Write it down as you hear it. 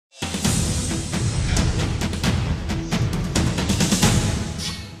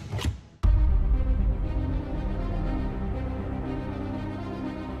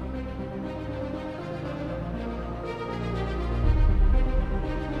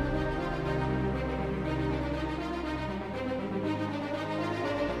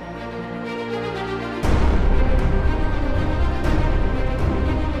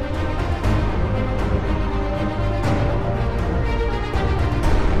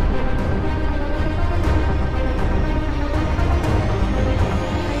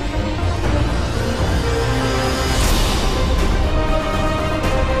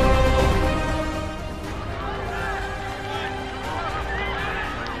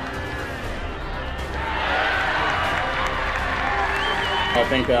I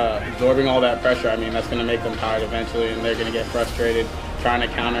think absorbing all that pressure, I mean, that's going to make them tired eventually, and they're going to get frustrated trying to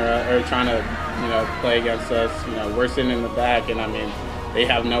counter or trying to, play against us. We're sitting in the back, and I mean, they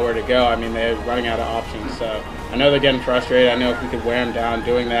have nowhere to go. I mean, they're running out of options. So I know they're getting frustrated. I know if we could wear them down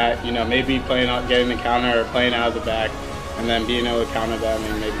doing that, maybe playing out, getting the counter or playing out of the back, and then being able to counter them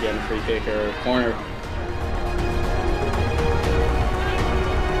and maybe getting a free kick or a corner.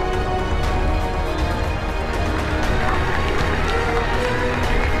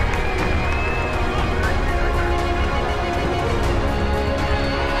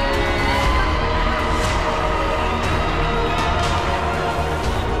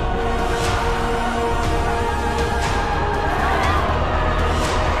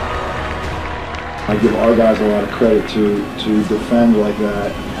 I give our guys a lot of credit to defend like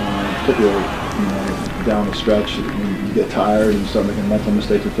that, particularly down the stretch. When you get tired and you start making mental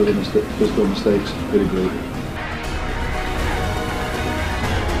mistakes and physical mistakes, pretty great.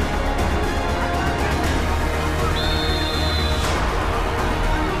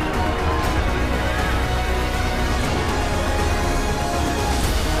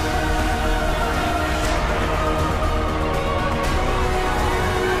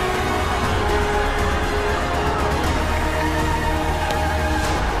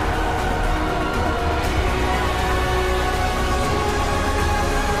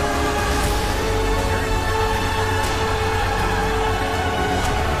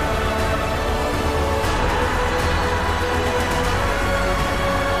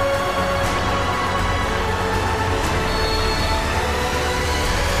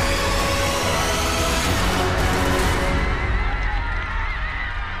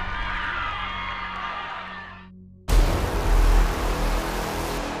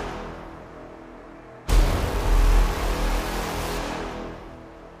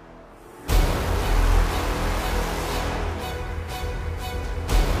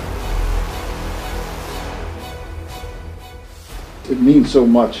 It means so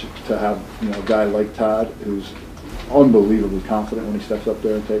much to have a guy like Todd, who's unbelievably confident when he steps up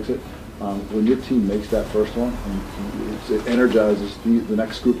there and takes it. When your team makes that first one, it energizes the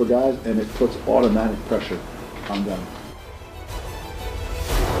next group of guys, and it puts automatic pressure on them.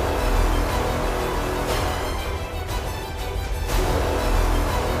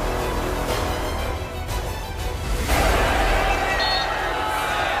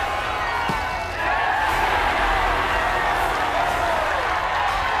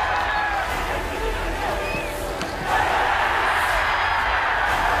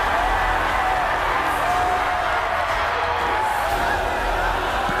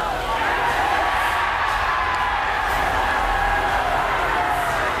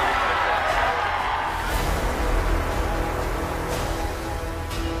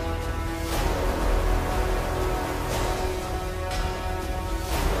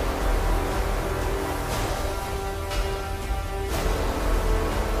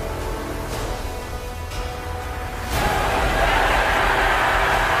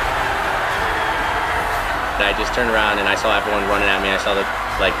 I just turned around and I saw everyone running at me. I saw the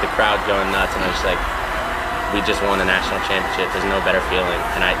crowd going nuts, and I was just like, we just won the national championship. There's no better feeling,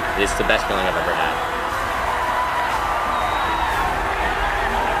 and it's the best feeling I've ever had.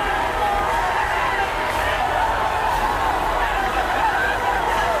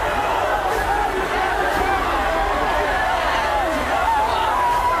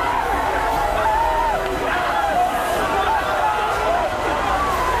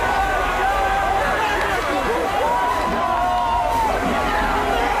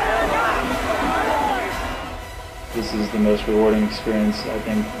 This is the most rewarding experience, I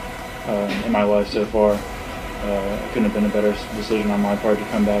think, in my life so far. It couldn't have been a better decision on my part to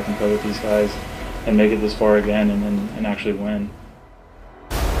come back and play with these guys and make it this far again and actually win.